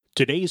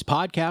Today's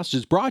podcast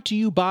is brought to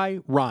you by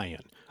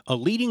Ryan, a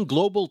leading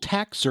global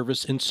tax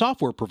service and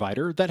software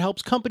provider that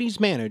helps companies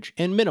manage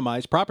and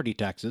minimize property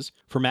taxes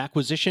from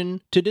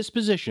acquisition to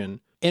disposition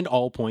and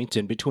all points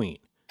in between.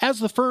 As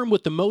the firm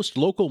with the most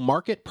local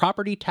market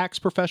property tax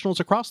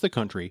professionals across the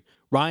country,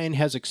 Ryan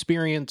has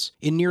experience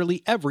in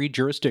nearly every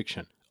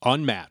jurisdiction,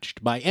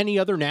 unmatched by any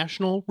other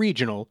national,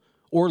 regional,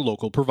 or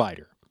local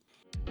provider.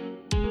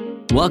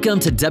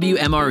 Welcome to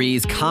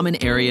WMRE's Common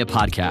Area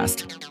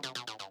Podcast.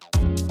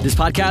 This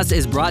podcast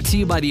is brought to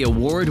you by the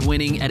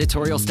award-winning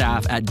editorial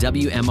staff at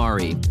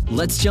WMRE.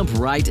 Let's jump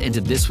right into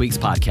this week's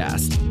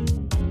podcast.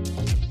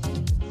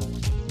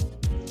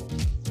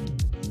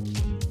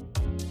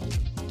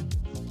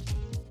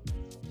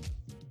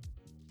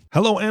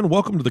 Hello and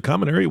welcome to the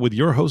Common Area with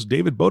your host,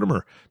 David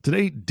Bodemer.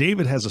 Today,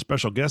 David has a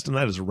special guest, and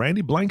that is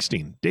Randy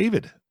Blankstein.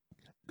 David,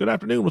 good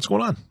afternoon. What's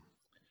going on?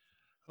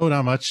 Oh,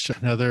 not much.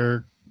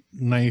 Another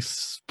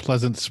nice,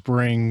 pleasant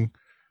spring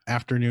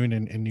afternoon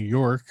in New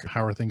York.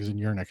 How are things in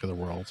your neck of the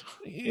world?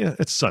 Yeah,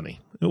 it's sunny.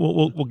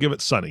 We'll give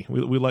it sunny.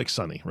 We like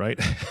sunny, right?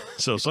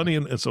 So sunny,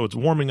 and so it's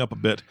warming up a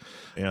bit,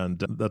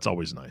 and that's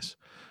always nice.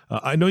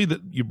 I know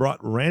that you brought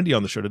Randy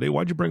on the show today.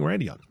 Why'd you bring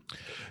Randy on?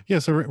 Yeah,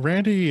 so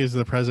Randy is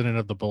the president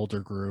of the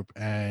Boulder Group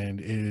and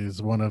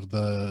is one of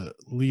the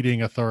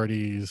leading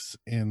authorities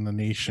in the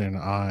nation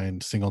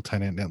on single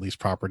tenant net lease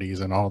properties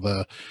and all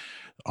the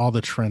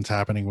trends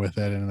happening with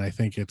it. And I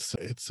think it's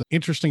an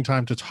interesting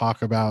time to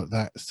talk about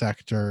that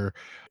sector.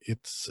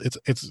 It's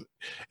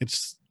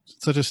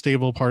such a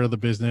stable part of the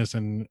business,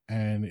 and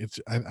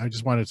I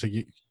just wanted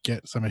to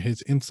get some of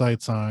his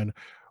insights on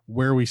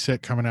where we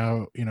sit coming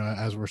out,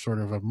 as we're sort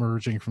of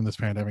emerging from this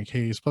pandemic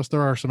haze. Plus there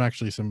are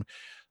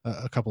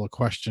a couple of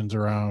questions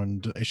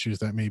around issues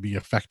that may be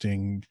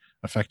affecting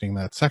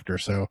that sector.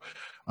 So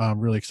I'm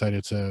really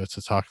excited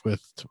to talk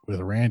with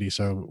Randy.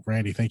 So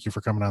Randy, thank you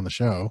for coming on the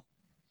show.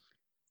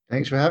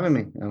 Thanks for having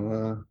me. I'm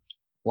a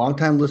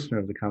longtime listener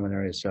of the Common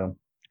Area, so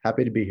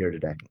happy to be here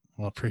today.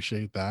 Well,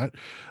 appreciate that.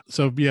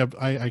 So yeah,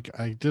 I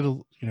did a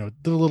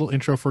little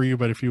intro for you,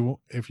 but if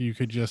you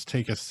could just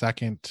take a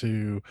second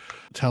to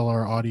tell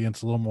our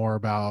audience a little more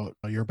about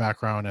your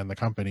background and the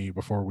company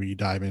before we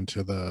dive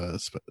into the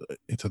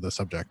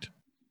subject.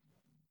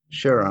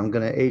 Sure. I'm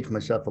going to age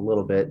myself a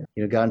little bit.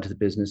 Got into the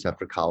business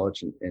after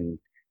college in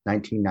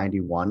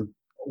 1991.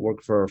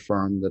 Worked for a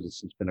firm that has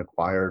since been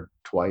acquired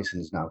twice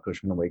and is now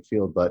Cushman &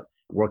 Wakefield, but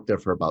worked there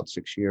for about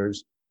 6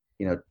 years.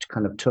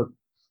 Kind of took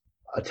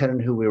a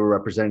tenant who we were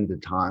representing at the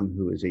time,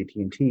 who is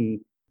AT&T,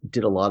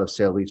 did a lot of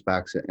sale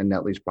leasebacks and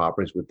net lease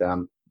properties with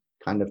them,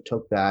 kind of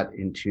took that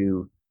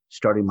into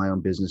starting my own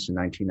business in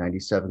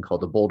 1997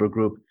 called the Boulder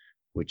Group,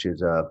 which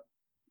is a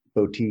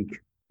boutique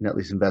net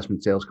lease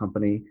investment sales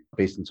company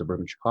based in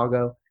suburban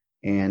Chicago.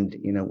 And,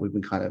 we've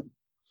been kind of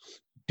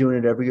doing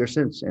it every year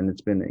since. And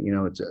it's been,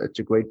 it's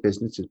a great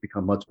business. It's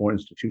become much more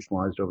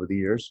institutionalized over the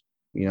years.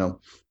 It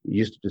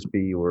used to just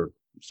be you were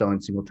selling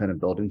single tenant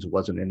buildings. It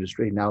was an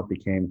industry. Now it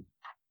became,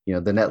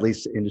 the net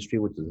lease industry,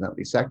 which is the net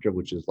lease sector,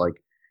 which is like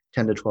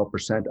 10 to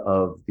 12%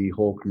 of the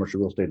whole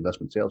commercial real estate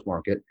investment sales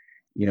market.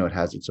 It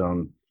has its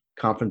own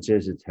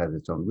conferences. It has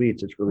its own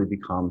REITs. It's really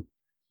become,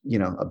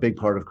 a big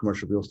part of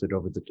commercial real estate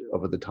over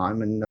the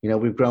time. And,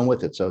 we've grown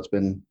with it. So it's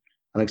been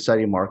an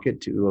exciting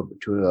market to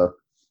a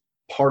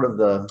part of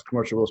the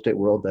commercial real estate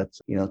world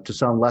that's, to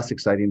some less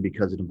exciting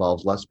because it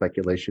involves less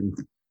speculation.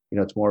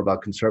 It's more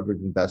about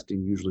conservative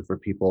investing, usually for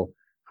people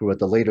who are at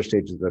the later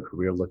stages of their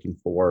career looking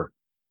for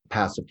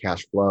passive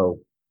cash flow,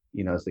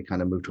 as they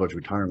kind of move towards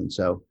retirement.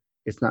 So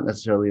it's not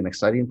necessarily an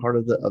exciting part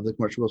of the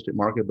commercial real estate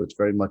market, but it's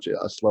very much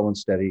a slow and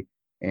steady.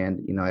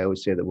 And, I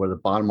always say that we're the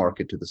bond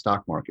market to the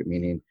stock market,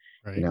 meaning,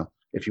 right.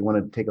 If you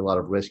want to take a lot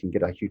of risk and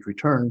get a huge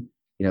return,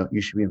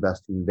 you should be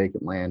investing in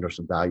vacant land or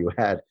some value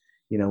add.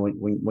 When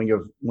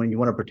you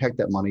want to protect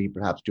that money,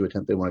 perhaps do a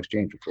 1031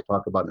 exchange, which we'll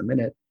talk about in a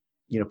minute,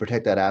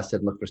 protect that asset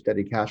and look for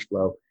steady cash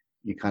flow.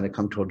 You kind of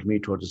come towards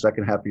the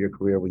second half of your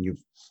career when you're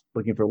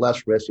looking for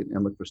less risk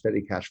and look for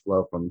steady cash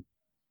flow from,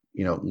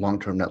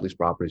 long-term net lease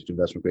properties to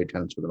investment grade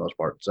tenants for the most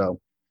part. So,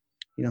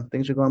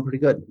 things are going pretty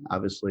good.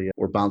 Obviously,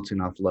 we're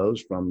bouncing off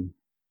lows from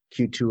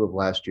Q2 of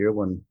last year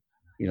when,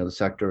 the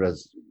sector,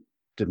 as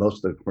did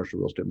most of the commercial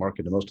real estate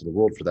market and most of the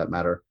world for that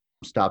matter,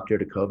 stopped due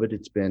to COVID.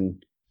 It's been,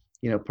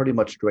 pretty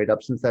much straight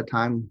up since that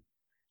time,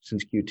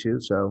 since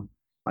Q2. So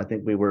I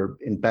think we were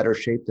in better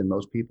shape than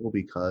most people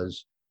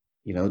because,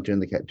 during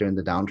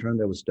the downturn,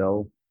 there was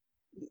still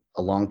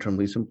a long-term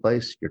lease in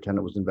place. Your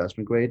tenant was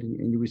investment grade,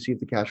 and you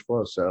received the cash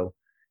flow. So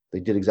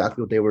they did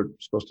exactly what they were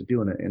supposed to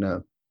do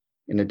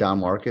in a down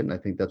market. And I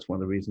think that's one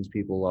of the reasons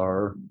people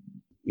are,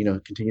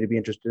 continue to be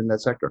interested in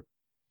that sector.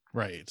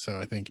 Right. So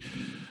I think,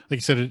 like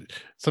you said,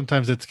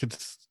 sometimes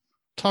it's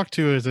talked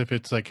to as if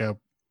it's like a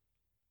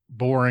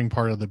boring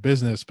part of the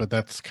business, but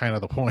that's kind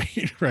of the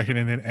point, right?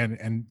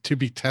 And to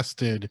be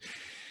tested,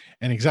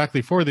 and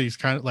exactly for these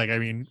kind of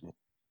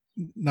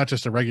not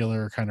just a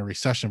regular kind of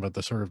recession, but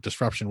the sort of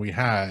disruption we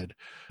had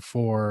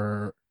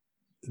for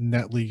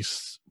net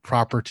lease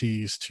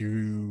properties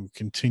to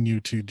continue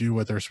to do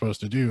what they're supposed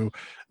to do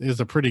is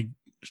a pretty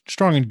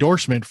strong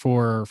endorsement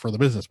for the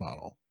business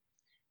model.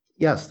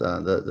 Yes,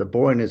 the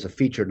boring is a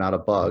feature, not a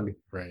bug.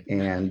 Right.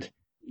 And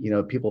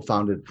people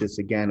found this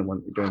again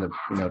during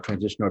the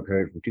transitional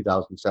period from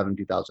 2007,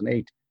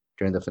 2008,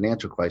 during the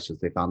financial crisis.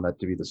 They found that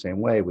to be the same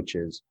way, which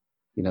is,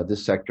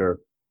 this sector,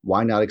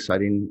 why not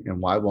exciting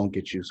and why won't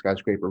get you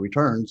skyscraper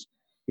returns?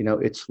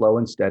 It's slow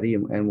and steady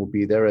and will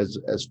be there as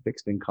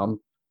fixed income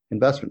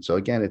investment. So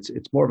again,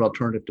 it's more of an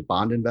alternative to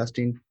bond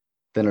investing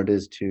than it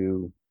is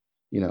to,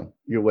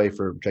 your way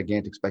for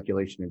gigantic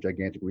speculation and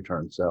gigantic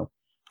returns. So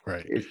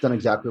right, it's done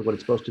exactly what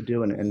it's supposed to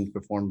do and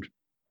performed,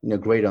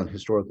 great on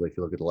historically, if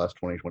you look at the last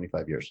 20,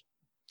 25 years.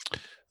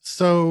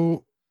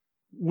 So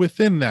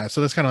within that,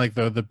 so that's kind of like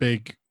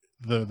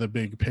the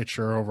big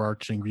picture,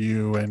 overarching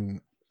view.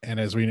 And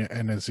as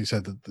you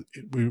said, that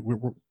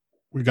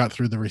we got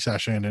through the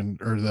recession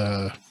or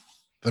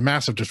the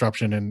massive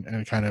disruption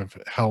and kind of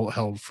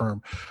held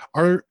firm.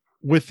 Are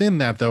within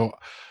that though,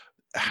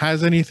 have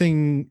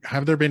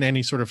there been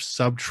any sort of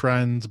sub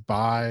trends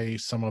by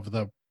some of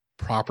the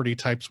property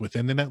types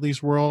within the net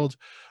lease world?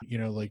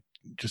 Like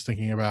just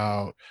thinking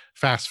about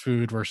fast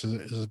food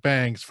versus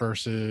banks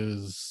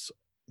versus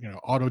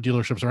auto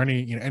dealerships, or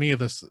any of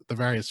the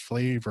various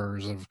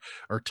flavors of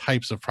or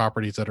types of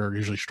properties that are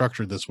usually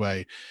structured this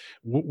way.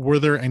 Were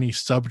there any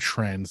sub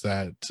trends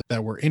that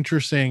were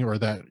interesting or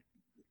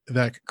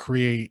that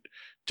create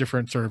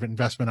different sort of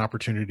investment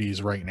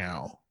opportunities right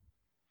now?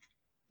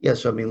 Yeah.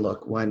 So,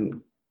 look,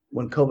 when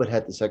COVID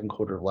hit the second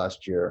quarter of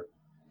last year,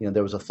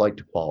 there was a flight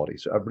to quality.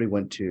 So everybody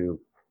went to,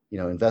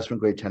 investment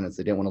grade tenants.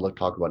 They didn't want to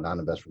talk about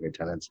non-investment grade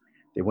tenants.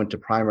 They went to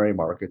primary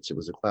markets. It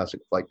was a classic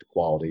flight to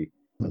quality,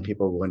 and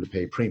people were willing to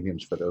pay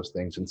premiums for those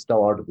things, and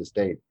still are to this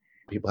date.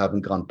 People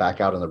haven't gone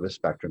back out on the risk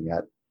spectrum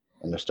yet,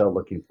 and they're still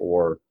looking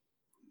for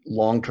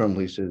long-term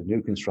leases,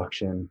 new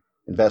construction,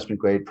 investment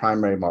grade,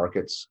 primary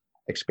markets,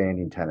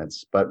 expanding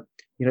tenants. But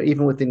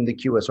even within the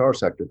QSR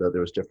sector, though,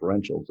 there was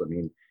differentials.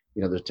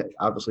 There's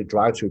obviously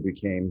drive-through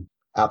became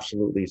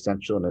absolutely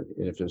essential, and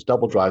if there's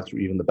double drive-through,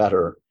 even the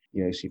better.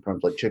 You see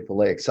firms like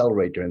Chick-fil-A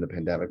accelerate during the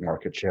pandemic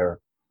market share,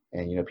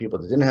 and people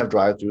that didn't have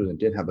drive-throughs and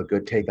didn't have a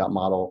good takeout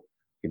model,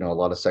 a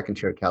lot of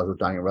second-tier casual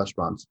dining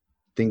restaurants,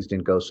 things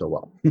didn't go so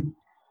well.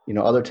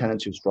 Other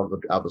tenants who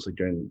struggled obviously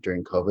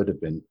during COVID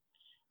have been,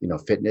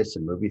 fitness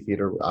and movie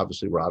theater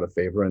obviously were out of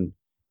favor, and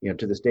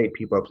to this date,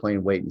 people are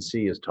playing wait and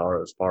see as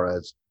far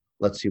as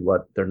let's see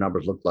what their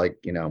numbers look like,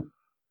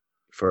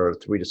 for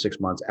 3 to 6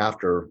 months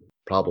after,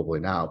 probably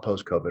now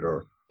post-COVID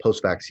or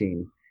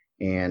post-vaccine,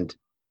 and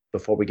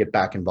before we get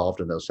back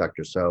involved in those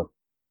sectors. So,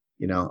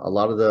 a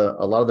lot of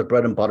the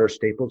bread and butter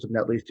staples of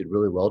net lease did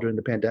really well during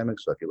the pandemic.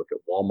 So if you look at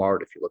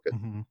Walmart, if you look at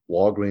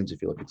Walgreens,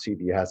 if you look at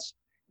CVS,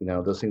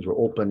 those things were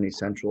open,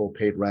 essential,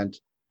 paid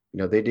rent.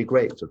 They did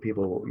great. So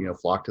people,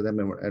 flocked to them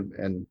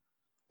and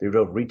they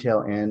drove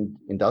retail and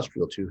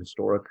industrial to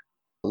historic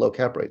low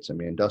cap rates.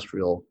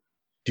 Industrial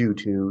due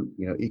to,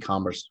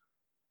 e-commerce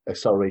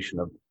acceleration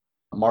of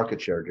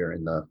market share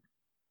during the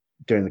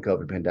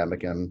COVID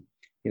pandemic. And,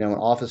 in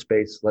office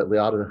space, slightly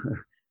out of,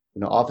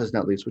 office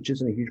net lease, which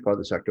isn't a huge part of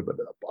the sector, but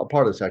a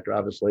part of the sector,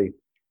 obviously,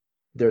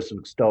 there's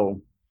some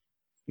still,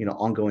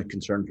 ongoing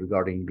concerns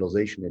regarding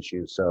utilization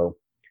issues. So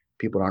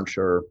people aren't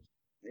sure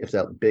if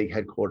that big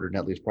headquartered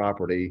net lease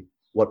property,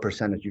 what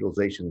percentage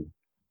utilization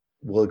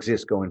will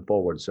exist going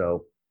forward.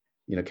 So,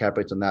 cap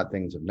rates on that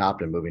things have not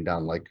been moving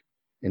down like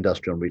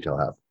industrial and retail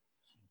have.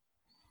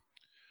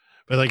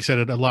 But like you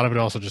said, a lot of it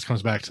also just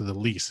comes back to the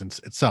lease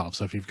itself.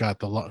 So if you've got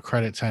the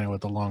credit tenant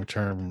with the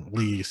long-term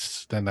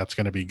lease, then that's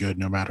going to be good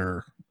no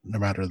matter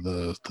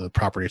the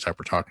property type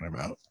we're talking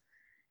about.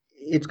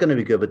 It's going to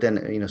be good, but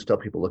then, still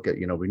people look at,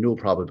 renewal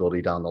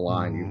probability down the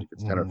line, even if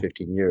it's 10 or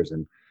 15 years.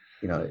 And,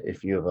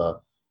 if you have a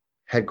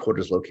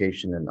headquarters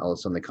location and all of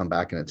a sudden they come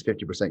back and it's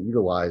 50%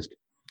 utilized,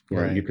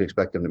 right, you could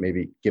expect them to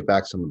maybe give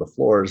back some of the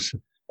floors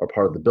or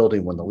part of the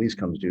building when the lease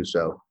comes due.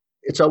 So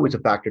it's always a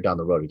factor down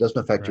the road. It doesn't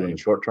affect you in the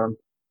short term,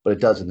 but it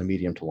does in the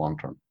medium to long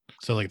term.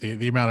 So like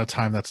the amount of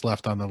time that's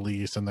left on the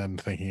lease, and then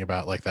thinking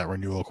about like that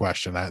renewal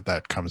question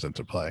that comes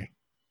into play.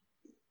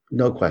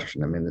 No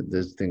question.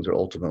 These things are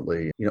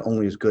ultimately,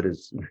 only as good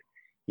as,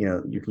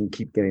 you can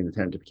keep getting the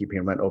tenant to keep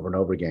paying rent over and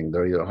over again.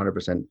 They're either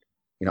 100%,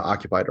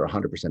 occupied or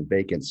 100%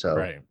 vacant. So,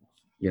 right,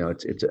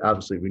 it's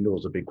obviously renewal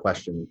is a big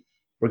question,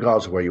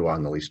 regardless of where you are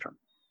in the lease term.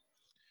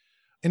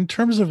 In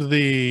terms of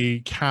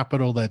the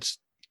capital that's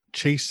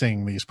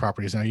chasing these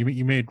properties now,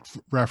 you made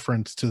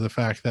reference to the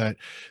fact that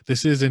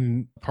this is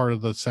in part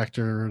of the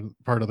sector,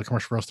 part of the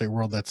commercial real estate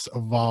world that's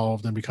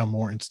evolved and become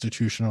more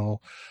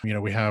institutional.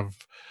 We have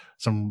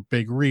some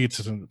big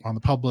REITs on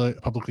the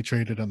publicly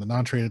traded and the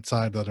non-traded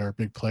side that are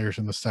big players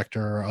in the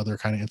sector, or other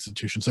kind of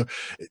institutions. So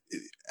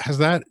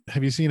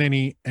have you seen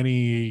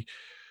any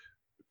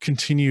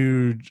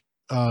continued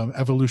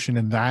evolution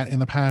in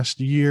the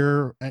past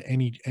year?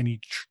 Any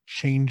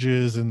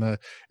changes in the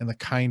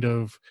kind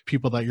of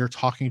people that you're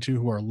talking to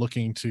who are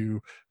looking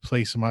to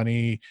place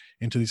money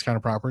into these kind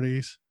of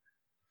properties?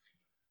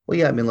 Well,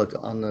 yeah, look,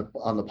 on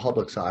the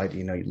public side,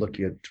 you look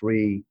at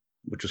three,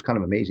 which was kind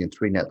of amazing,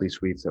 3 net lease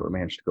REITs that were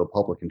managed to go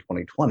public in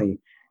 2020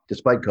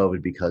 despite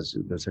COVID, because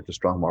there's such a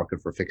strong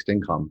market for fixed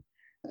income.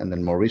 And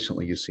then more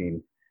recently, you've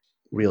seen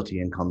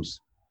Realty Incomes,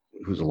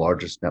 who's the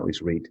largest net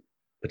lease REIT,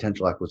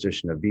 potential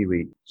acquisition of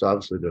BREIT. So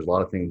obviously, there's a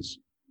lot of things,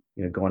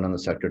 going on in the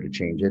sector to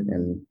change it.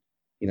 And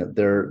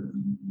they're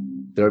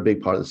a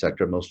big part of the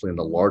sector, mostly in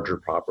the larger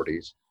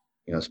properties.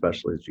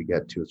 Especially as you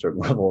get to a certain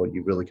level,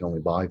 you really can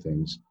only buy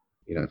things.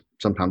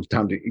 Sometimes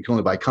down to you can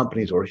only buy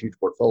companies or huge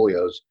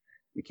portfolios.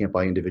 You can't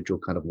buy individual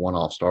kind of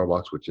one-off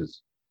Starbucks, which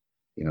is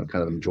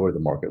kind of the majority of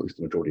the market, at least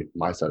the majority of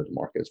my side of the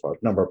market, as far as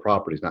number of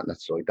properties, not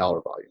necessarily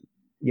dollar volume.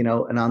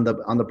 And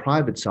on the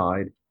private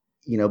side,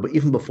 but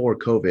even before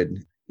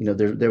COVID,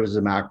 there was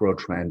a macro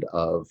trend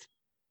of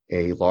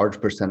a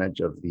large percentage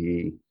of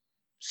the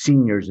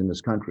seniors in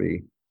this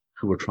country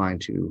who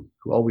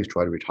always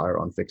try to retire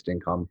on fixed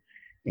income.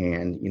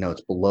 And,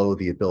 it's below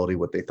the ability,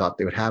 what they thought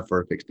they would have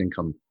for a fixed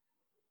income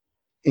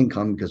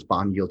because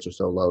bond yields are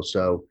so low.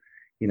 So,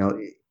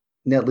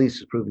 net lease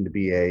is proven to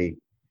be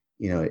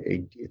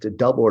it's a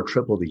double or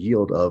triple the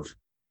yield of,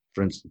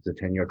 for instance, the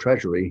 10-year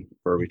treasury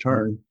for a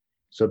return.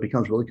 So it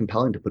becomes really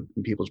compelling to put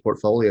in people's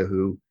portfolio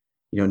who,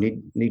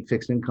 need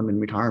fixed income in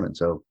retirement.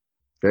 So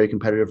very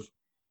competitive,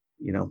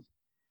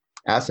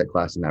 asset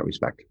class in that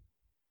respect.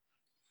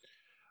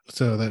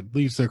 So that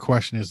leaves the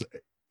question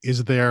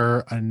is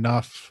there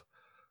enough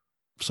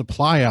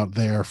supply out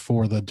there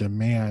for the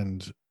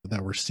demand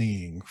that we're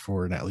seeing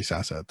for net lease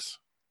assets?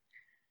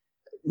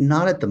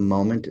 Not at the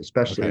moment,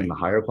 especially Okay. in the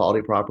higher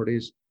quality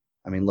properties.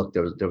 I mean, look,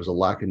 there was a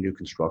lack of new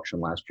construction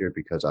last year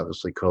because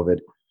obviously COVID,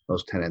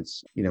 most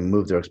tenants,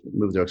 move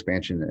their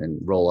expansion and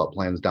roll up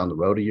plans down the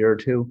road a year or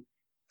two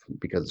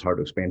because it's hard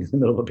to expand in the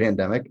middle of a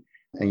pandemic.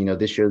 And,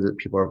 this year that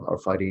people are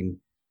fighting,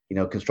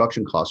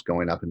 construction costs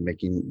going up and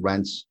making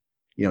rents,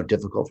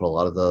 difficult for a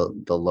lot of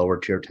the lower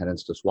tier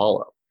tenants to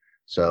swallow.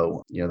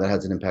 So, that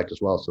has an impact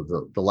as well. So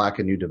the lack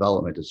of new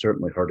development is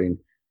certainly hurting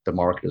the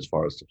market as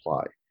far as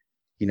supply.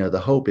 The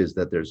hope is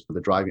that there's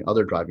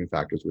other driving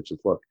factors, which is,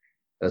 look,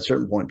 at a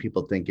certain point,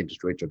 people think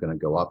interest rates are going to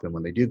go up. And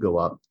when they do go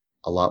up,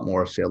 a lot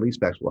more sale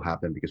leasebacks will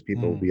happen because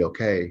people will be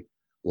okay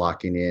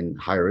locking in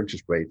higher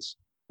interest rates.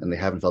 And they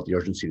haven't felt the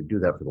urgency to do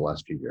that for the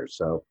last few years.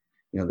 So,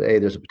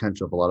 there's a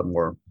potential of a lot of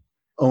more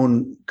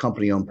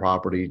company-owned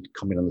property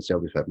coming on the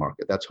sale leaseback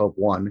market. That's hope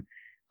one.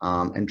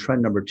 And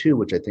trend number two,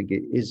 which I think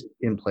is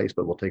in place,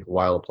 but will take a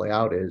while to play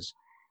out, is,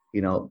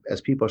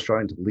 as people are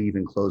starting to leave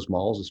enclosed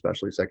malls,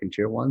 especially second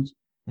tier ones,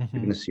 you're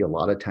going to see a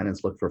lot of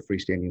tenants look for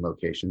freestanding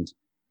locations.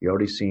 You're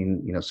already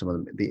seeing, some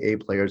of the A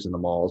players in the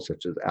malls,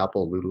 such as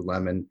Apple,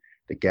 Lululemon,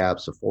 the Gap,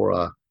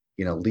 Sephora,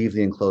 leave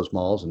the enclosed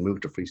malls and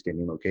move to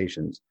freestanding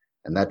locations.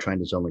 And that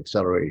trend is only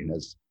accelerating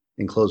as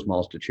enclosed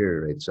malls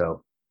deteriorate.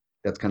 So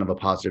that's kind of a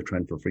positive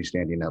trend for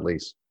freestanding net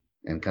lease,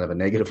 and kind of a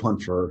negative one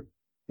for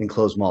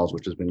enclosed malls,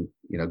 which has been,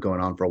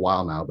 going on for a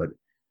while now. But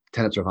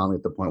tenants are finally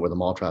at the point where the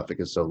mall traffic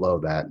is so low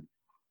that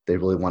they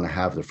really want to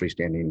have the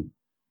freestanding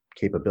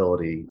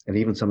capability. And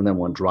even some of them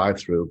want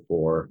drive-through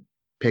for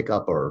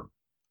pickup or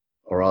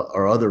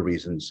other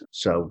reasons.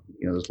 So,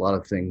 there's a lot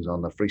of things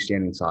on the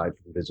freestanding side,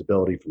 from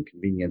visibility, from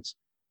convenience,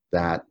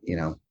 that,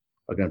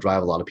 are going to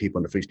drive a lot of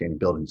people into freestanding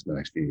buildings in the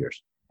next few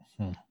years.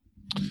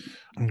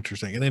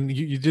 Interesting. And then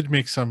you did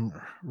make some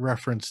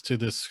reference to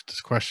this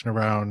question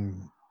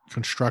around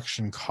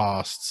construction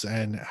costs,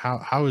 and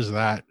how is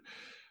that?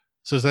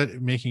 So is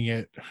that making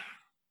it?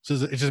 So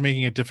is it just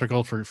making it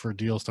difficult for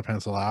deals to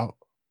pencil out?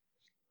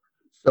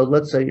 So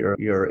let's say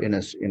you're in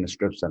a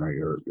strip center,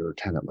 you're a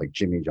tenant like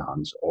Jimmy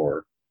John's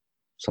or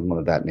someone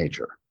of that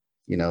nature.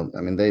 I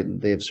mean,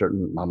 they have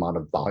certain amount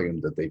of volume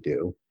that they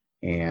do,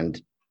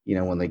 and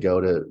when they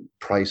go to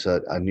price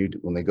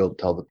when they go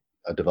tell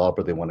a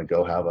developer they want to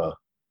go have a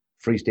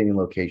freestanding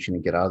location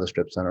and get out of the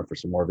strip center for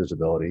some more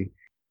visibility,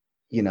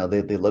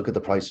 they look at the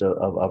price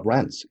of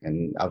rents,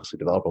 and obviously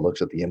the developer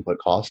looks at the input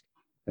cost,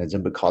 and as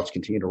input costs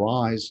continue to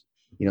rise,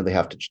 they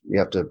have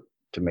to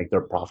make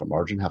their profit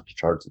margin, have to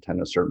charge the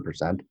tenant a certain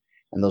percent,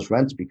 and those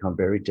rents become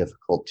very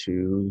difficult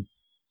to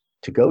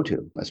go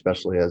to,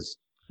 especially as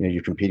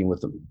you're competing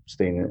with them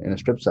staying in a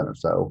strip center.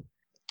 So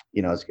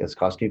as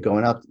costs keep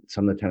going up,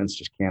 some of the tenants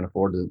just can't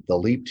afford the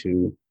leap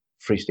to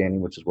freestanding,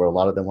 which is where a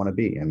lot of them want to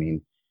be. I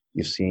mean,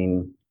 you've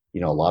seen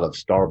a lot of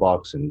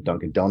Starbucks and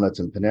Dunkin' Donuts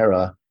and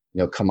Panera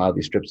come out of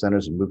these strip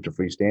centers and move to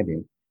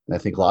freestanding, and I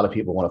think a lot of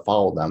people want to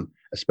follow them,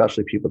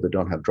 especially people that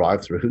don't have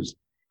drive-throughs.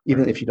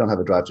 Even if you don't have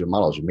a drive-through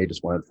models, you may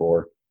just want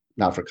it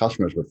not for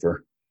customers, but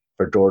for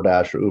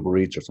DoorDash or Uber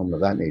Eats or something of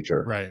that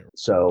nature. Right.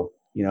 So,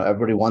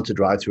 everybody wants a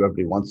drive-through,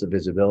 everybody wants the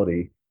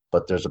visibility,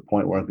 but there's a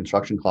point where in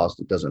construction costs,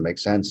 it doesn't make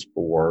sense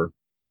for,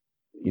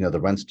 the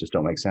rents just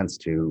don't make sense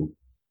to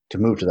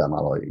move to that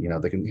model.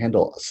 They can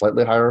handle a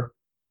slightly higher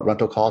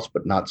rental cost,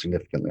 but not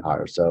significantly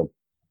higher. So,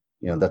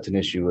 that's an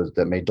issue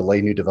that may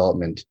delay new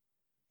development,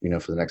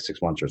 for the next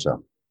 6 months or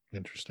so.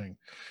 Interesting.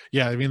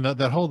 Yeah, I mean that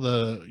whole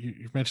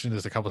you've mentioned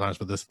this a couple of times,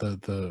 but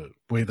the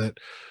way that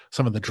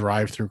some of the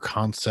drive-through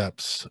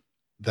concepts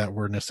that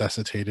were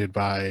necessitated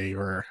by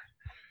or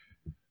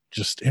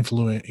just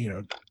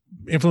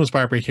influenced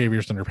by our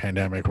behaviors under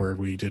pandemic, where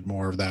we did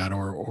more of that,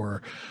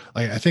 or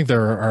like, I think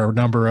there are a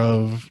number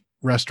of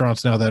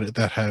restaurants now that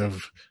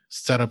have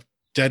set up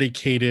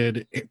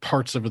dedicated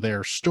parts of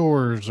their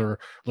stores or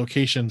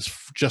locations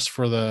just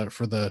for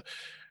the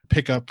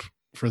pickup,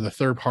 for the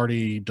third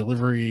party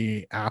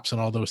delivery apps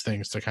and all those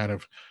things to kind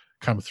of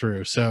come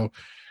through. So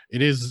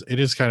it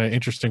is kind of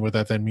interesting what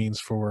that then means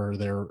for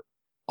their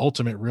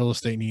ultimate real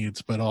estate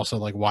needs, but also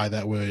like why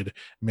that would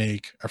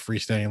make a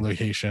freestanding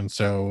location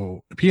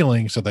so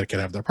appealing, so they could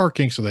have their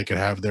parking, so they could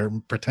have their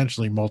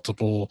potentially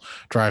multiple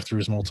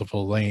drive-throughs,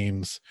 multiple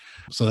lanes.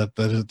 So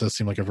that does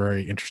seem like a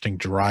very interesting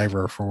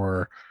driver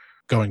for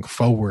going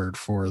forward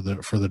for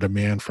the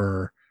demand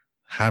for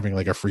having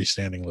like a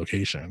freestanding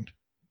location.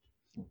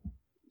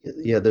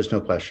 Yeah, there's no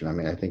question. I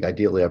mean, I think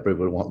ideally everybody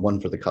would want one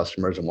for the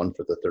customers and one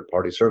for the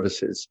third-party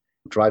services.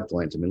 Drive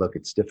lanes, I mean, look,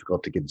 it's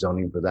difficult to get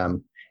zoning for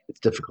them. It's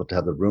difficult to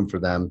have the room for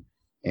them.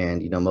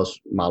 And,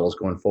 most models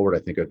going forward, I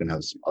think, are going to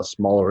have a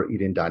smaller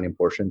eat-in dining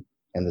portion.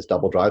 And this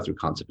double drive-through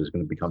concept is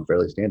going to become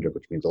fairly standard,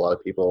 which means a lot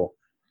of people,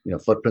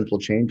 footprints will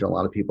change. And a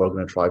lot of people are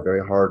going to try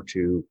very hard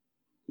to,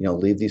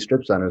 leave these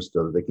strip centers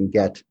so that they can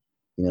get,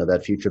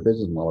 that future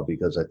business model.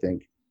 Because I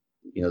think,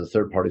 the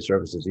third-party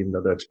services, even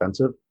though they're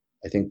expensive,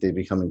 I think they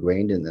become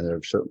ingrained and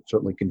they're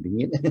certainly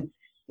convenient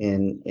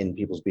in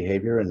people's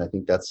behavior. And I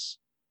think that's,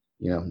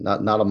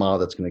 not a model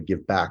that's going to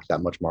give back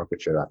that much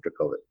market share after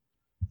COVID.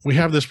 We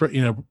have this,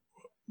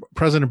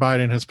 President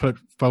Biden has put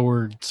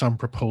forward some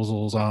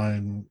proposals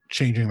on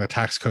changing the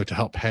tax code to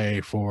help pay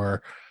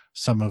for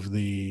some of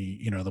the,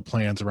 the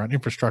plans around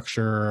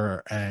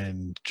infrastructure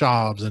and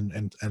jobs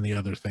and the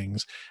other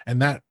things.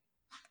 And that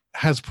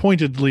has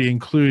pointedly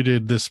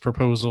included this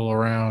proposal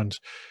around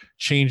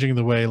changing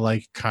the way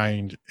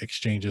like-kind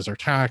exchanges are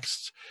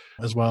taxed,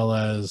 as well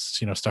as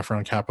stuff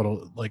around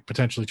capital, like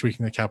potentially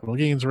tweaking the capital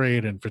gains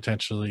rate and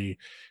potentially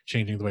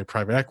changing the way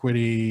private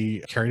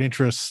equity carried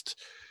interest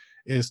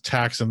is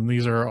taxed. And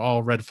these are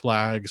all red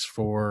flags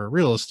for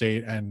real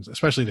estate, and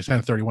especially the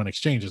 1031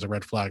 exchange is a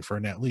red flag for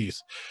a net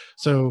lease.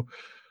 So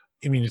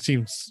I mean, it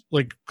seems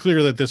like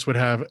clear that this would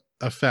have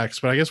effects,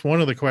 but I guess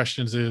one of the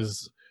questions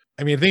is,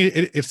 I mean,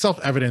 it's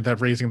self-evident that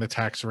raising the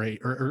tax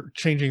rate or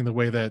changing the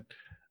way that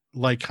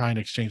like-kind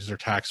exchanges are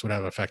taxed would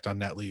have effect on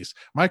net lease.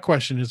 My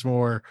question is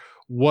more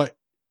what,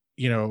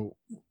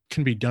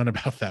 can be done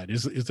about that.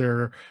 Is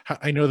there,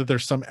 I know that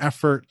there's some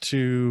effort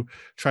to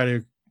try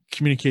to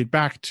communicate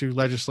back to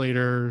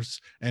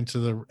legislators and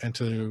to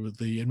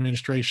the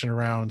administration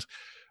around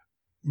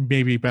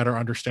maybe better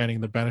understanding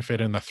the benefit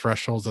and the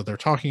thresholds that they're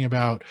talking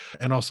about,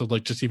 and also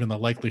like just even the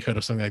likelihood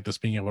of something like this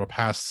being able to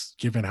pass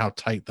given how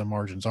tight the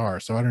margins are.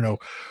 So I don't know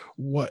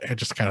I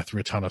just kind of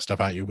threw a ton of stuff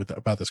at you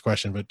about this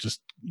question, but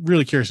just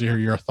really curious to hear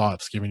your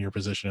thoughts given your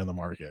position in the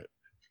market.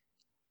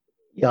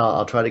 Yeah,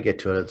 I'll try to get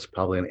to it. It's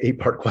probably an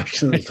 8-part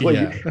question. That's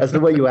the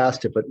way you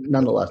asked it, but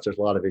nonetheless, there's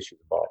a lot of issues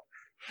involved.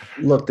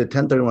 Look, the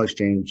 1031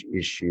 exchange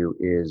issue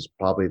is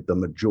probably the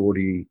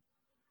majority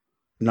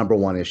number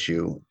one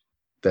issue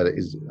that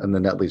is in the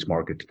net lease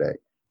market today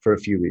for a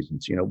few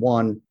reasons.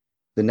 One,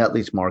 the net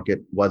lease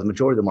market, while the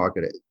majority of the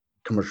market,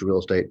 commercial real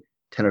estate,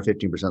 10 or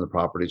 15% of the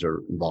properties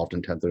are involved in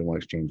 1031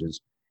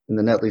 exchanges. In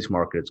the net lease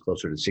market, it's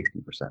closer to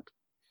 60%.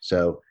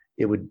 So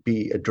it would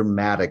be a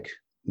dramatic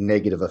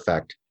negative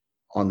effect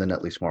on the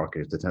net lease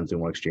market if the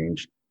 1031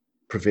 exchange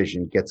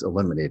provision gets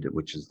eliminated,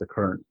 which is the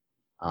current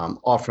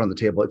offer on the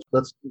table.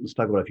 Let's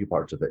talk about a few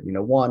parts of it.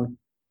 One,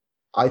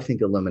 I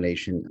think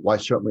elimination, while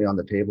certainly on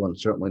the table and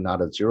certainly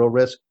not at zero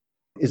risk,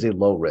 is a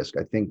low risk.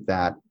 I think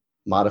that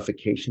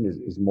modification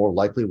is more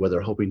likely where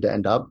they're hoping to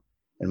end up.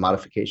 And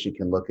modification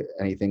can look at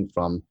anything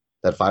from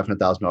that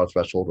 $500,000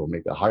 threshold or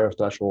maybe a higher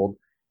threshold.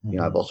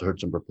 Mm-hmm. I've also heard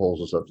some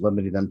proposals of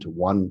limiting them to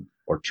 1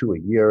 or 2 a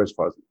year as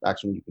far as the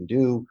maximum you can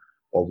do,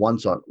 or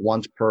once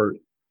per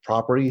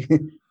property.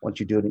 Once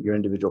you do it at your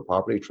individual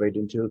property trade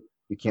into,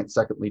 you can't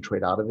secondly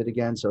trade out of it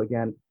again. So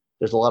again,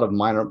 there's a lot of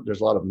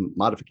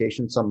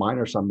modifications, some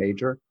minor, some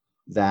major,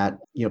 that,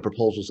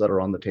 proposals that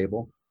are on the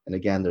table. And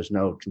again, there's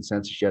no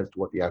consensus yet as to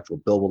what the actual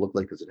bill will look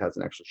like because it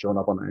hasn't actually shown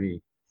up on any,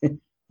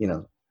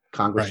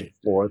 Congress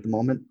floor at the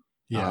moment.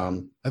 Yeah,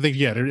 I think,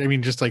 I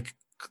mean, just like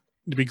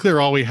to be clear,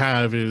 all we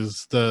have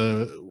is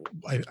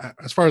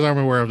as far as I'm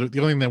aware of, the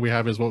only thing that we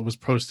have is what was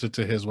posted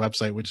to his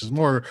website, which is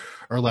more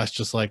or less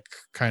just like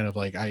kind of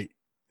like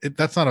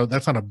that's not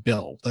a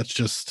bill. That's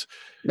just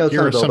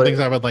here are some things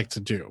I would like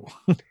to do.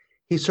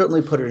 He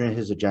certainly put it in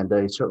his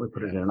agenda. He certainly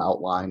put it in an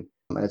outline,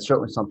 and it's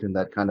certainly something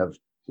that kind of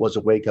was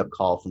a wake-up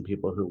call from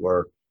people who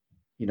were,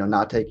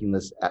 not taking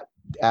this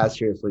as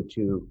seriously.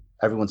 To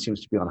everyone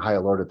seems to be on high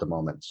alert at the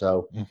moment.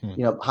 So,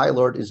 high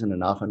alert isn't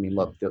enough. I mean,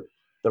 look, the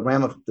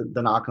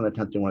knock on the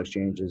 1031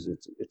 exchange is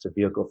it's a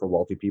vehicle for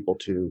wealthy people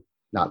to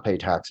not pay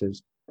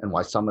taxes. And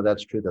why some of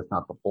that's true, that's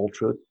not the full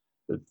truth.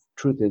 The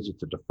truth is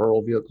it's a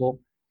deferral vehicle,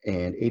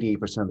 and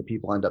 88% of the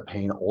people end up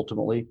paying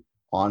ultimately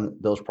on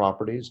those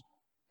properties.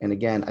 And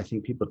again, I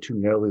think people too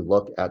narrowly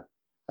look at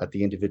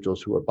the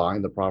individuals who are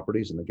buying the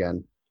properties. And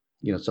again,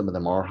 some of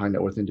them are high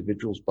net worth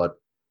individuals, but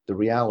the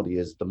reality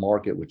is the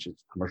market, which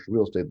is commercial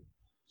real estate,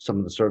 some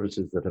of the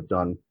services that have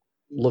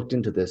looked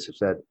into this is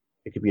that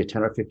it could be a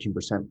 10 or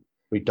 15%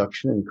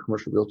 reduction in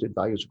commercial real estate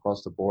values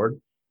across the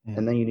board.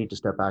 And then you need to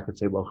step back and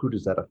say, well, who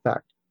does that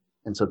affect?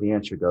 And so the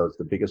answer goes,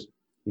 the biggest,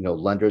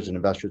 lenders and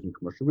investors in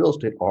commercial real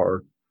estate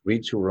are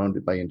REITs who are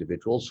owned by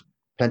individuals,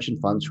 pension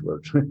funds who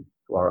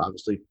are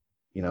obviously,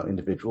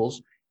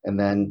 individuals, and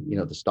then,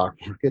 the stock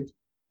market,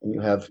 and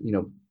you have,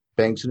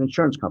 banks and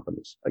insurance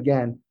companies.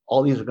 Again,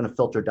 all these are going to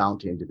filter down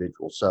to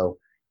individuals. So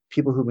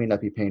people who may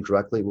not be paying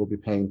directly will be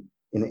paying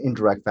in an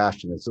indirect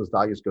fashion. As those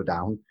values go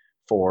down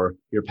for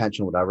your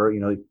pension, whatever,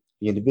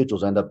 the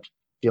individuals end up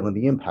feeling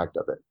the impact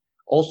of it.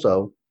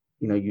 Also,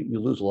 you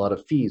lose a lot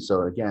of fees.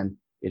 So again,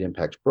 it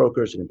impacts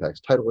brokers, it impacts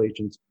title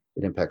agents,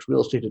 it impacts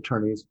real estate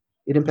attorneys,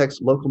 it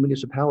impacts local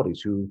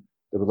municipalities who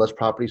there were less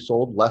property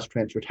sold, less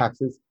transfer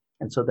taxes.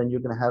 And so then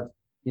you're going to have,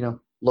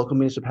 local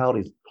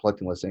municipalities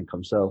collecting less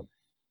income. So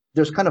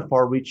there's kind of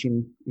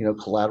far-reaching,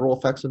 collateral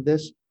effects of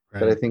this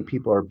that I think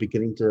people are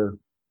beginning to,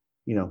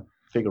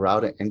 figure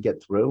out and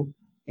get through.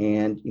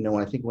 And,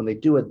 I think when they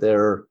do it,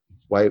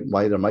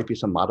 why there might be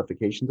some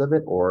modifications of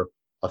it or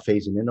a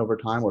phasing in over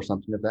time or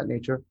something of that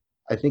nature.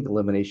 I think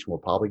elimination will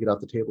probably get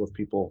off the table if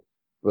people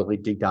really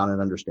dig down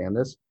and understand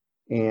this.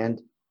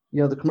 And,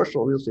 the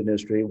commercial real estate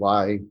industry,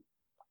 why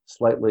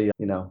slightly,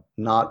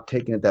 not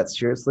taking it that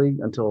seriously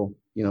until,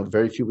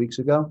 very few weeks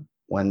ago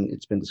when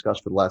it's been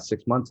discussed for the last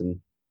 6 months, and,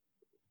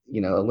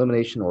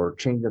 elimination or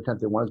change of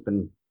 1031 has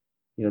been,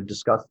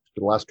 discussed for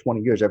the last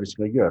 20 years, every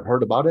single year. I've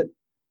heard about it.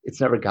 It's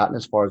never gotten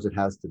as far as it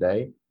has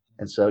today.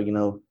 And so,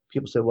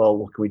 people say, well,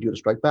 what can we do to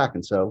strike back?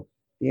 And so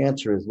the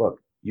answer is, look,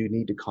 you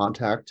need to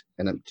contact,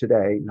 and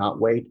today, not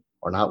wait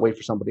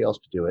for somebody else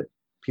to do it.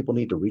 People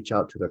need to reach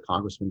out to their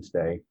congressman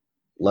today,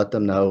 let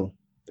them know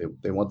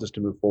they want this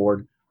to move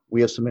forward. We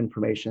have some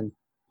information.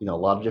 A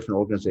lot of different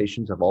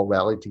organizations have all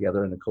rallied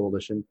together in a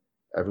coalition,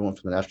 everyone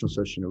from the National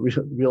Association of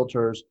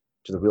Realtors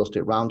to the Real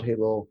Estate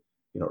Roundtable,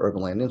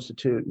 Urban Land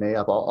Institute,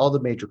 NAIOP, all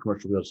the major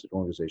commercial real estate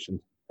organizations,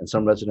 and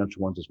some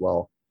residential ones as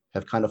well,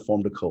 have kind of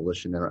formed a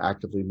coalition and are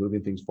actively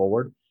moving things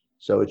forward.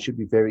 So it should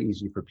be very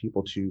easy for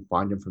people to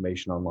find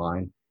information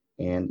online.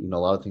 And, a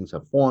lot of things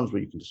have forms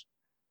where you can just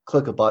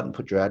click a button,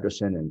 put your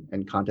address in,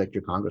 and contact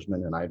your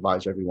congressman. And I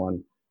advise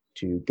everyone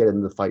to get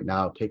into the fight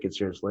now, take it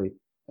seriously,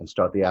 and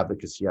start the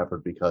advocacy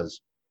effort,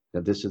 because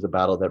this is a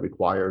battle that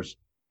requires,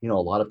 a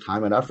lot of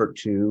time and effort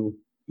to,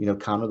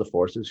 counter the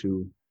forces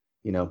who,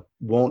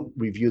 won't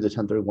review the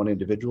 1031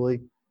 individually.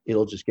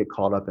 It'll just get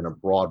caught up in a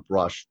broad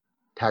brush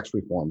tax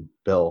reform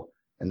bill.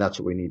 And that's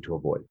what we need to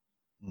avoid.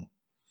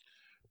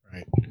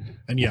 Right.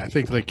 And yeah, I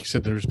think, like you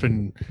said, there's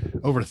been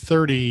over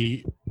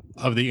 30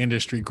 of the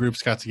industry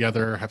groups got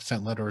together, have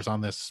sent letters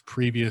on this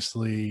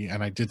previously.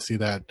 And I did see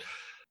that,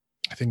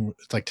 I think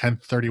it's like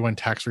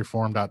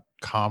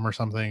 1031taxreform.com or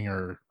something,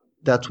 or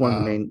that's one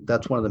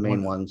of the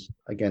main ones.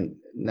 Again,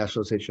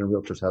 National Association of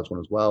Realtors has one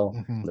as well.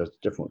 Mm-hmm. There's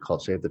a different one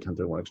called Save the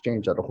 1031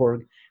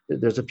 Exchange.org.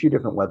 There's a few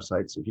different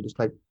websites. If you just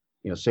type,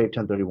 Save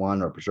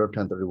 1031 or Preserve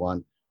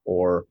 1031,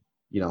 or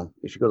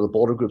if you go to the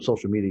Boulder Group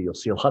social media, you'll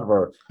see a lot of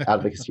our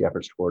advocacy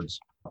efforts towards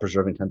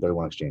preserving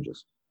 1031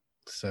 exchanges.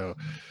 So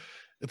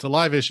it's a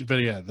live issue, but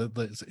yeah,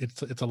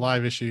 it's a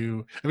live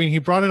issue. I mean, he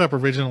brought it up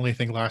originally, I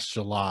think last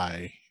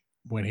July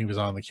when he was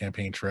on the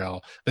campaign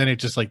trail. Then it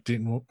just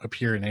didn't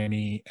appear in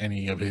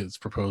any of his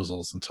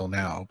proposals until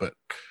now. But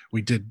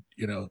we did,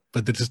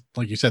 but just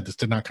like you said, this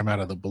did not come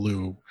out of the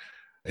blue.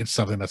 It's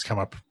something that's come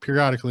up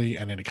periodically,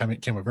 and then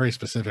it came up very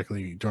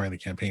specifically during the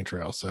campaign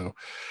trail. So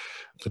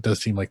it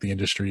does seem like the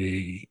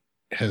industry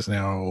has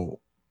now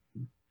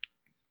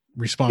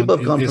responded.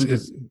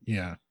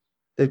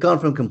 They've gone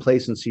from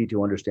complacency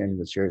to understanding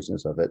the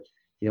seriousness of it.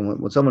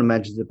 When someone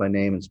mentions it by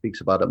name and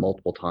speaks about it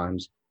multiple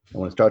times,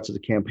 and when it starts as a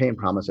campaign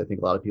promise, I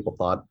think a lot of people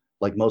thought,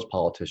 like most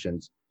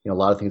politicians, a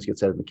lot of things get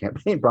said in the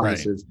campaign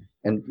promises,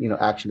 right, and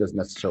action doesn't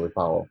necessarily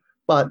follow.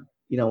 But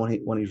when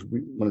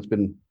it's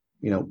been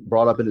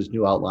brought up in his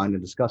new outline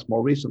and discussed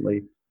more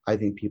recently, I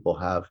think people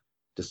have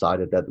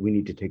decided that we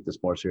need to take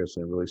this more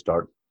seriously and really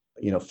start,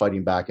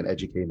 fighting back and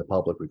educating the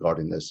public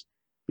regarding this,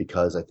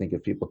 because I think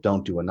if people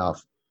don't do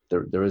enough,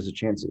 there is a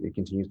chance that it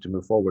continues to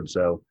move forward.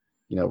 So,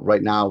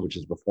 right now, which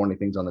is before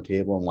anything's on the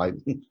table, and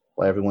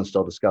why everyone's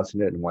still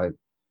discussing it, and why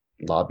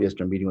lobbyists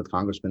are meeting with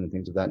congressmen and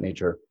things of that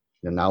nature,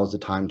 now is the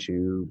time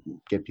to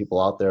get people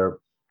out there,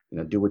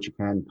 do what you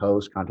can,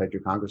 post, contact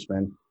your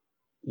congressman,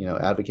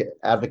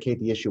 advocate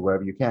the issue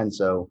wherever you can.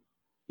 So,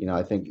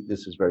 I think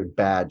this is very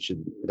bad.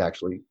 Should it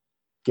actually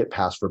get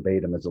passed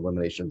verbatim as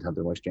elimination of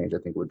 1031 exchange, I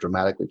think it would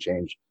dramatically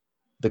change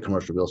the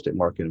commercial real estate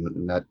market,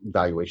 and that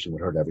valuation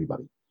would hurt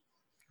everybody.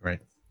 Right.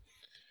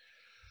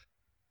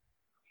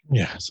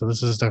 Yeah. So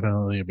this is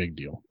definitely a big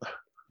deal.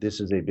 This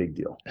is a big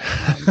deal.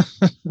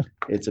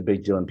 It's a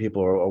big deal, and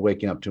people are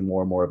waking up to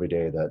more and more every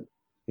day that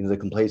the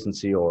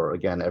complacency, or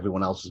again,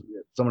 everyone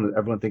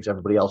thinks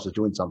everybody else is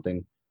doing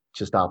something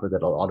to stop it,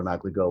 that'll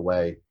automatically go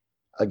away.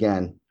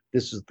 Again,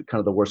 this is kind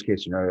of the worst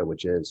case scenario,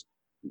 which is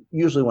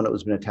usually when it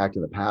was been attacked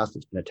in the past,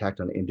 it's been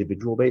attacked on an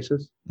individual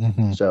basis.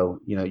 Mm-hmm. So,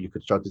 you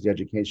could start this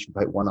education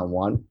fight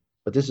one-on-one,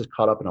 but this is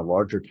caught up in a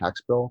larger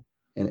tax bill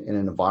in an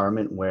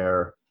environment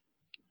where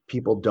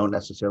people don't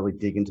necessarily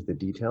dig into the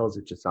details.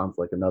 It just sounds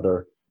like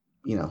another,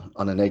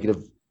 on a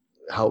negative,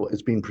 how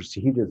it's being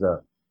perceived as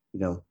a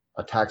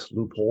tax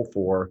loophole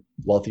for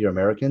wealthier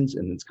Americans,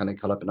 and it's kind of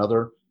caught up in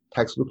other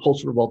tax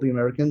loopholes for wealthy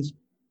Americans.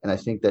 And I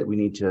think that we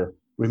need to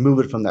remove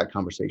it from that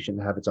conversation,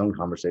 have its own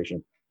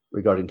conversation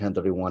regarding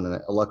 1031.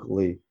 And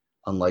luckily,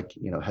 unlike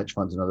hedge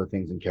funds and other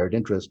things and carried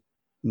interest,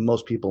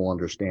 most people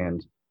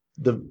understand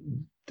the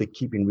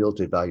keeping real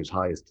estate values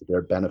high is to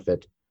their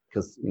benefit,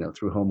 because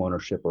through home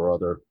ownership or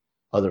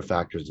other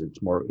factors, it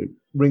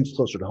rings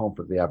closer to home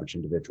for the average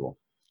individual.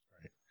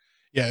 Right.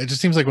 Yeah, it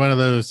just seems like one of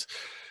those,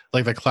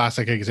 like the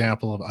classic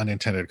example of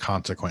unintended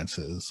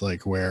consequences,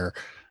 like where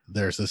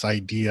there's this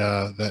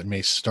idea that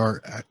may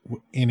start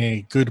in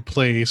a good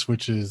place,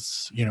 which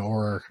is,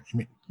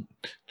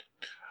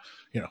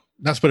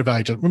 not to put a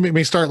value, just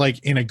may start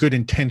like in a good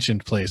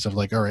intentioned place of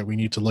like, all right, we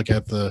need to look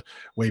at the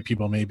way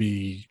people may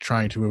be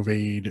trying to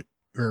evade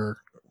or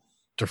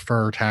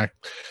defer tax,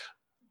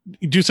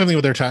 do something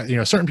with their tax.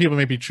 Certain people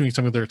may be doing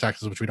something with their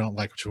taxes, which we don't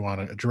like, which we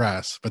want to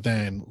address. But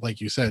then, like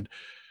you said,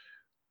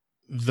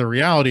 the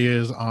reality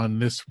is on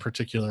this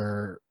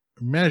particular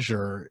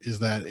measure is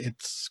that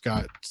it's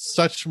got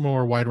such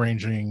more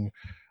wide-ranging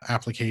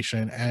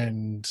application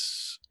and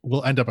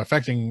will end up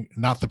affecting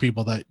not the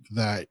people that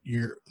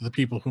the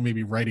people who may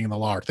be writing the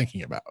law are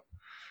thinking about.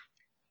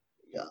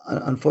 Yeah,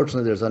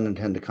 unfortunately, there's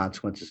unintended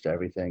consequences to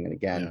everything. And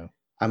again,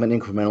 I'm an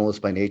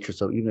incrementalist by nature.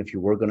 So even if you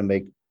were going to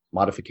make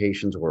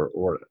modifications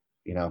or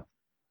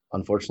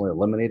unfortunately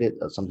eliminate it,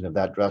 something of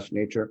that drastic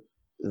nature,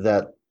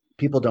 that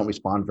people don't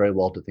respond very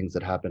well to things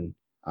that happen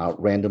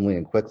randomly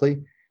and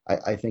quickly.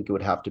 I think it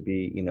would have to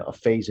be, a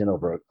phase in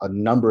over a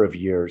number of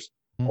years,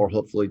 or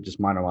hopefully just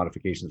minor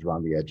modifications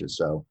around the edges.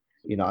 So,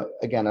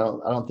 again, I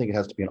don't think it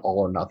has to be an all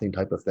or nothing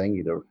type of thing.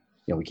 Either,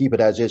 we keep it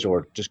as is or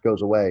it just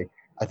goes away.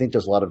 I think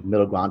there's a lot of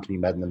middle ground to be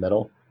met in the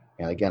middle.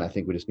 And again, I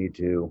think we just need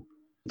to,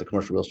 the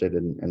commercial real estate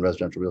and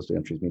residential real estate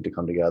industries need to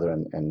come together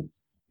and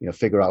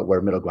figure out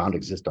where middle ground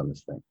exists on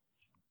this thing.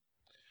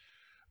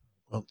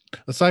 Well,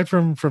 aside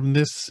from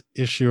this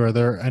issue, are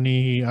there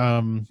any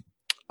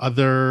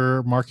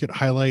other market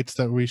highlights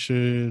that we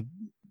should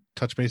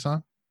touch base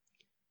on?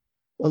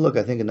 Well, look,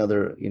 I think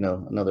another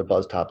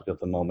buzz topic of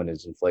the moment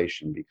is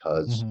inflation,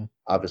 because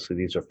obviously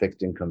these are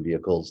fixed income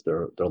vehicles.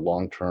 They're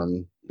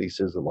long-term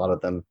leases. A lot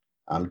of them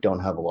don't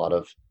have a lot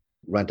of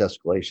rent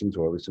escalations,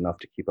 or at least enough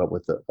to keep up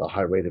with the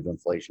high rate of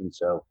inflation.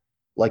 So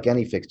like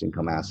any fixed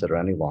income asset or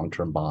any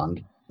long-term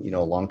bond, a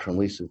long-term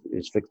lease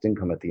is fixed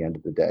income at the end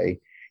of the day.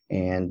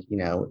 And,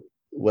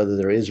 whether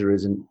there is or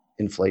isn't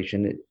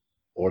inflation,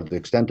 or the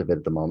extent of it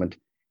at the moment,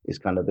 is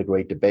kind of the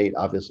great debate.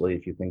 Obviously,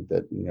 if you think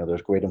that,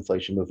 there's great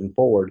inflation moving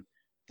forward,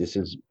 this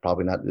is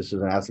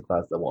an asset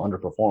class that will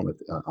underperform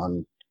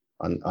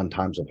on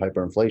times of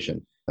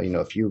hyperinflation.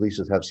 A few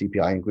leases have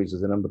CPI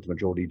increases in them, but the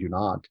majority do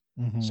not.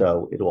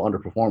 So it will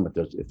underperform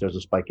if there's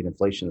a spike in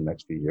inflation in the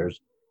next few years.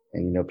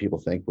 And, people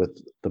think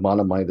with the amount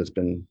of money that's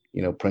been,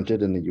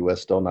 printed in the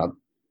U.S. still not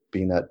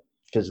being that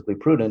physically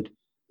prudent,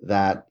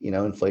 that,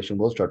 inflation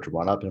will start to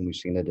run up. And we've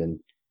seen it in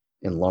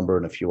lumber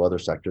and a few other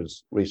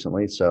sectors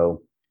recently.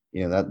 So,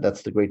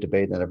 that's the great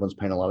debate that everyone's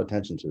paying a lot of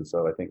attention to.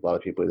 So I think a lot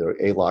of people either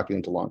A, locking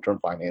into long-term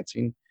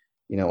financing,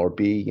 or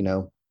B,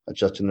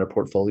 adjusting their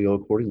portfolio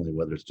accordingly,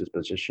 whether it's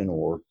disposition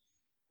or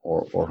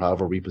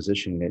however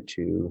repositioning it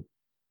to,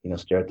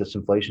 stare at this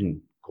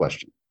inflation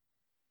question.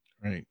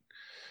 Right.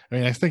 I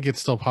mean, I think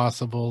it's still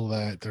possible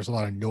that there's a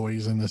lot of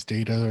noise in this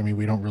data. I mean,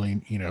 we don't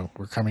really,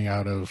 we're coming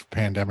out of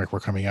pandemic, we're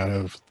coming out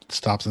of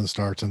stops and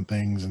starts and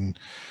things. And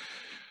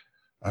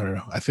I don't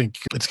know, I think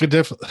it's good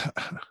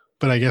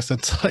but I guess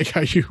that's like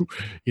how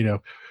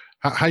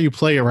how you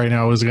play it right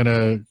now is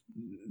gonna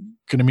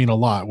mean a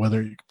lot,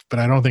 but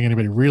I don't think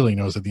anybody really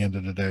knows at the end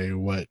of the day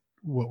what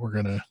we're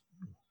gonna,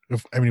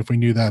 if we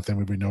knew that, then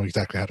we would know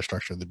exactly how to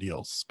structure the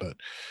deals. But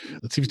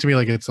it seems to me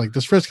like it's like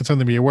this risk is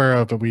something to be aware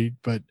of,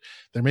 but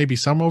there may be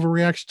some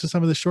overreaction to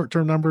some of the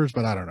short-term numbers,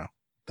 but I don't know.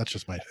 That's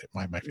just my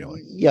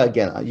feeling. Yeah,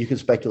 again, you can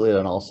speculate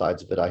on all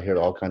sides of it. I hear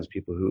all kinds of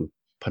people who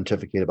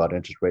pontificate about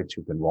interest rates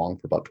who've been wrong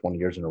for about 20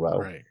 years in a row,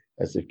 right,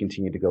 as they've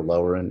continued to go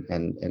lower, and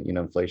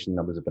inflation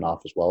numbers have been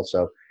off as well.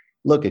 So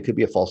look, it could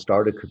be a false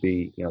start. It could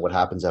be, what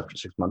happens after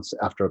 6 months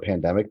after a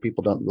pandemic.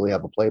 People don't really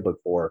have a playbook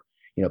for,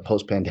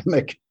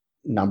 post-pandemic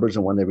numbers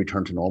and when they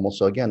return to normal.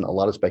 So again, a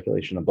lot of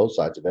speculation on both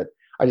sides of it.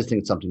 I just think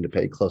it's something to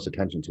pay close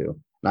attention to. And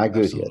I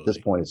agree with you. At this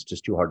point, it's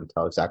just too hard to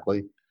tell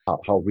exactly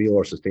how real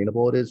or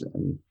sustainable it is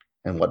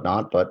and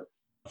whatnot. But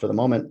for the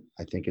moment,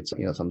 I think it's,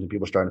 something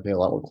people are starting to pay a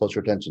lot more closer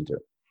attention to.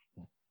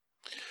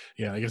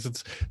 Yeah, I guess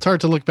it's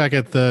hard to look back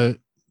at the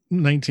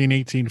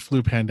 1918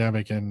 flu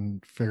pandemic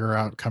and figure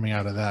out, coming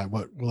out of that,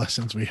 what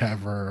lessons we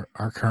have for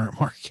our current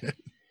market.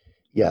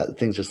 Yeah,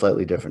 things are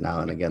slightly different now.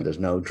 And again, there's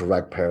no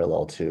direct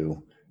parallel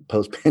to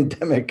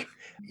post-pandemic,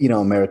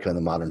 America in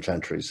the modern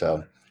century.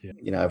 So,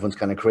 everyone's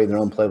kind of creating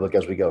their own playbook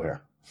as we go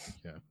here.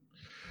 Yeah.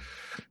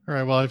 All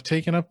right. Well, I've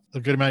taken up a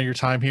good amount of your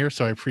time here,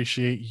 so I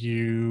appreciate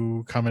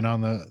you coming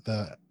on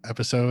the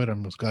episode.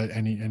 I'm just glad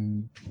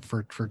and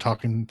for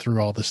talking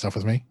through all this stuff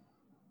with me.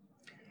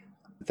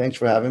 Thanks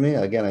for having me.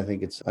 Again, I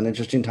think it's an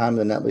interesting time in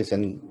the net lease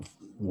and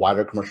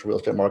wider commercial real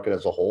estate market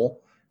as a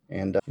whole.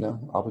 And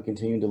I'll be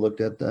continuing to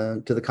look at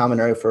to the common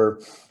area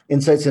for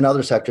insights in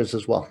other sectors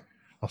as well.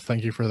 Well,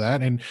 thank you for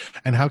that. And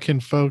how can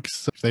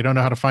folks, if they don't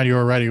know how to find you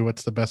already,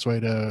 what's the best way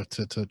to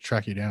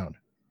track you down?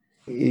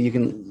 You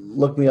can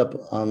look me up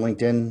on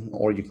LinkedIn,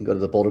 or you can go to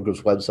the Boulder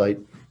Group's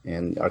website,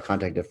 and our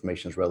contact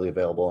information is readily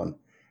available. And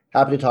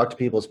happy to talk to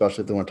people,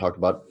 especially if they want to talk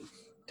about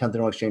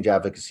 1031 exchange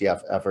advocacy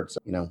efforts.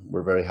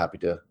 We're very happy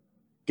to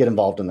get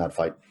involved in that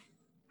fight.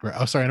 Right.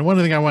 Oh, sorry. And one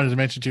other thing I wanted to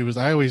mention too was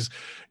I've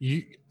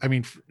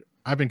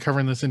been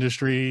covering this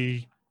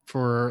industry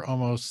for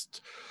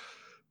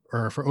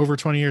for over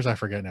 20 years. I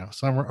forget now.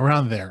 So I'm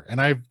around there. And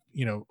I've,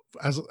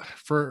 as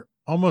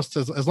long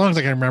as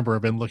I can remember,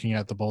 I've been looking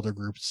at the Boulder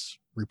Group's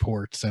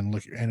reports and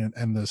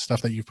the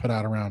stuff that you've put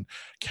out around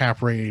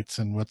cap rates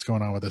and what's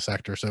going on with the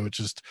sector. So it's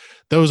just,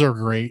 those are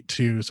great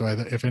too. So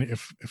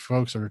if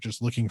folks are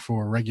just looking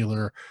for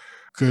regular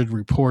good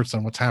reports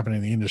on what's happening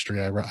in the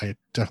industry, I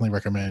definitely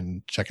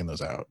recommend checking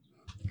those out.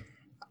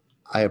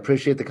 I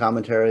appreciate the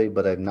commentary,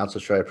 but I'm not so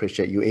sure I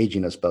appreciate you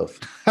aging us both.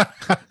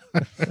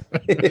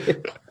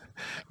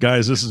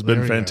 Guys, this has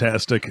been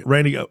fantastic.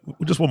 Randy,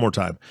 just one more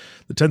time.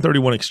 The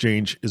 1031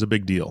 exchange is a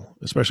big deal,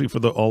 especially for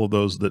all of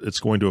those that it's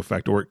going to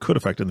affect or it could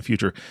affect in the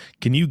future.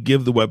 Can you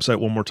give the website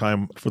one more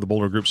time for the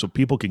Boulder Group so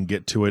people can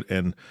get to it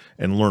and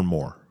learn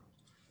more?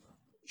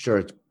 Sure.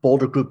 It's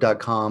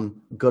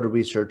bouldergroup.com. Go to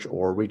research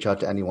or reach out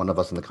to any one of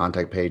us on the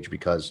contact page,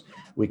 because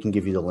we can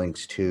give you the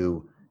links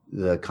to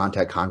the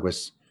Contact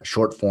Congress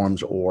short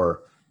forms,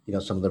 or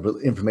some of the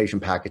information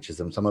packages,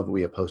 and some of it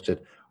we have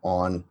posted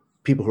on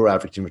people who are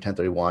advocating for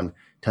 1031,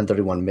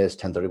 1031 MIS,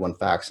 1031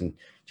 facts, and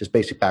just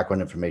basic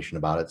background information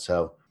about it.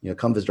 So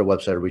come visit our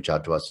website or reach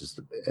out to us,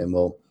 and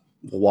we'll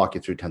walk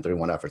you through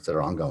 1031 efforts that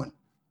are ongoing.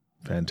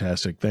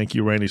 Fantastic. Thank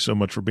you, Randy, so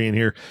much for being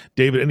here.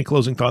 David, any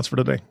closing thoughts for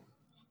today?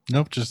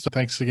 Nope. Just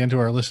thanks again to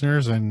our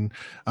listeners. And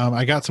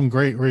I got some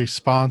great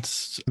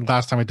response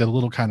last time. I did a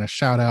little kind of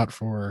shout out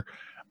for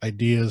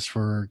ideas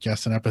for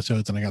guests and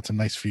episodes, and I got some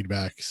nice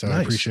feedback. So nice.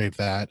 I appreciate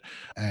that,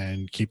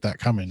 and keep that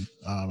coming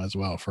as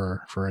well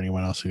for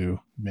anyone else who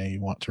may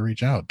want to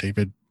reach out.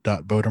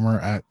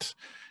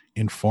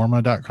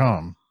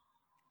 David.Bodemer@informa.com.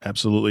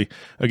 Absolutely.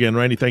 Again,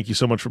 Randy, thank you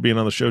so much for being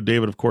on the show.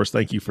 David, of course,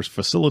 thank you for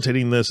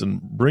facilitating this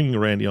and bringing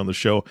Randy on the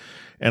show.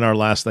 And our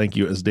last thank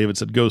you, as David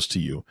said, goes to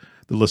you,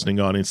 the listening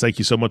audience. Thank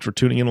you so much for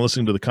tuning in and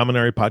listening to the Common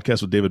Area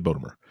Podcast with David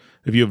Bodemer.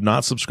 If you have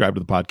not subscribed to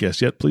the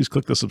podcast yet, please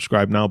click the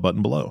subscribe now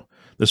button below.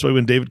 This way,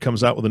 when David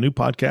comes out with a new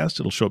podcast,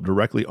 it'll show up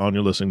directly on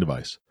your listening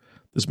device.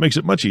 This makes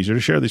it much easier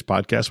to share these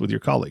podcasts with your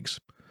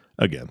colleagues.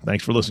 Again,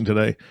 thanks for listening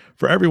today.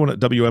 For everyone at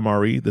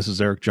WMRE, this is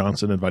Eric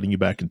Johnson inviting you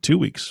back in 2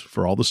 weeks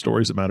for all the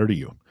stories that matter to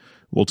you.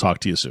 We'll talk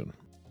to you soon.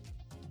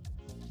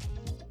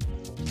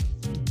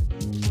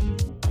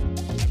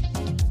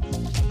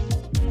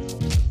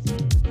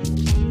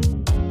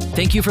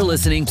 Thank you for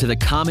listening to the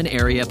Common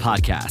Area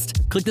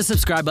Podcast. Click the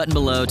subscribe button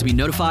below to be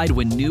notified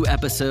when new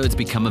episodes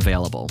become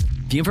available.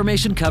 The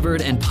information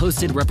covered and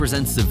posted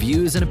represents the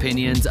views and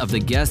opinions of the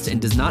guest and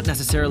does not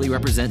necessarily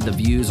represent the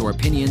views or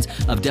opinions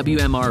of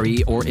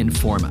WMRE or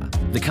Informa.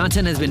 The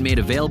content has been made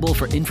available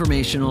for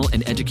informational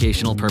and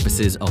educational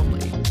purposes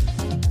only.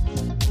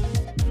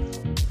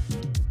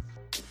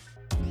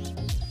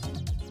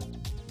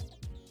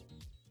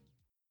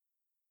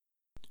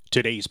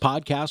 Today's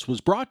podcast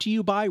was brought to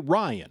you by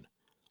Ryan,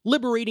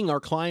 liberating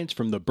our clients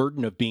from the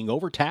burden of being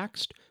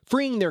overtaxed,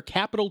 freeing their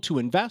capital to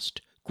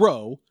invest,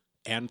 grow,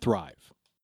 and thrive.